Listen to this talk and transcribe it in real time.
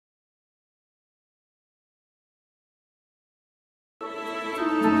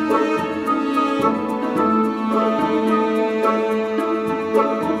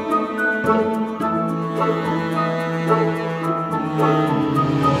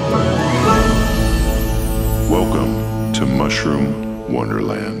Mushroom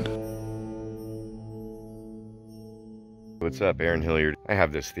Wonderland. What's up, Aaron Hilliard? I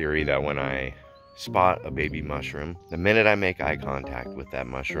have this theory that when I spot a baby mushroom, the minute I make eye contact with that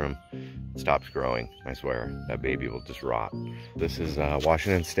mushroom, it stops growing. I swear, that baby will just rot. This is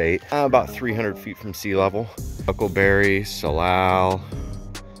Washington State, about 300 feet from sea level. Huckleberry, salal,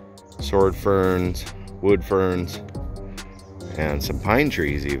 sword ferns, wood ferns, and some pine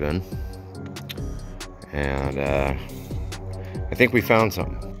trees even. And I think we found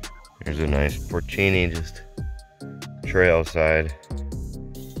something. Here's a nice porcini, just trail side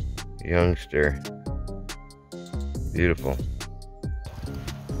youngster. Beautiful.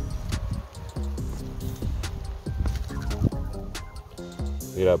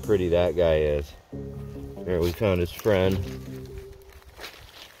 Look at how pretty that guy is. There, we found his friend.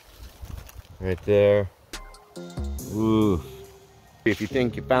 Right there. Ooh. If you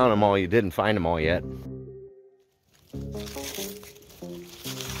think you found them all, you didn't find them all yet. Look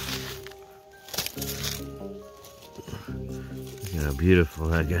at how beautiful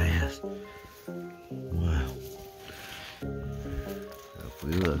that guy is. Wow. If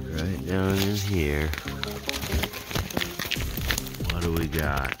we look right down in here, what do we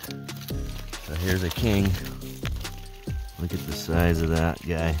got? So here's a king. Look at the size of that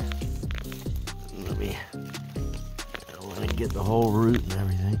guy. Let me get the whole root and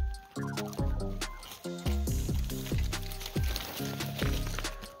everything.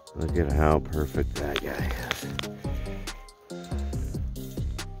 Look at how perfect that guy is.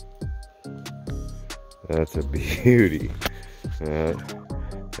 That's a beauty. That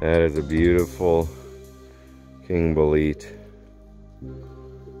is a beautiful king bolete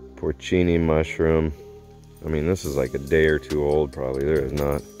porcini mushroom. I mean, this is like a day or two old probably. There is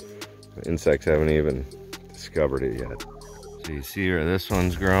not. Insects haven't even discovered it yet. So you see where this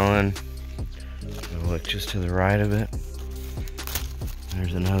one's growing. Look just to the right of it.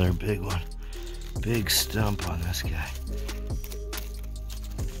 There's another big one. Big stump on this guy.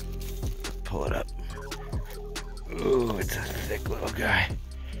 Pull it up. Ooh, it's a thick little guy.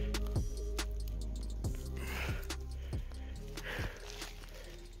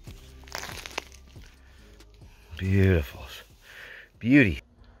 Beautiful. Beauty.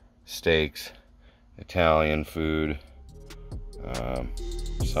 Steaks, Italian food,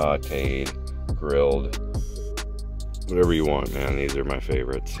 sauteed, grilled, whatever you want, man. These are my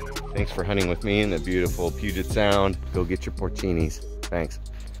favorites. Thanks for hunting with me in the beautiful Puget Sound. Go get your porcinis. Thanks.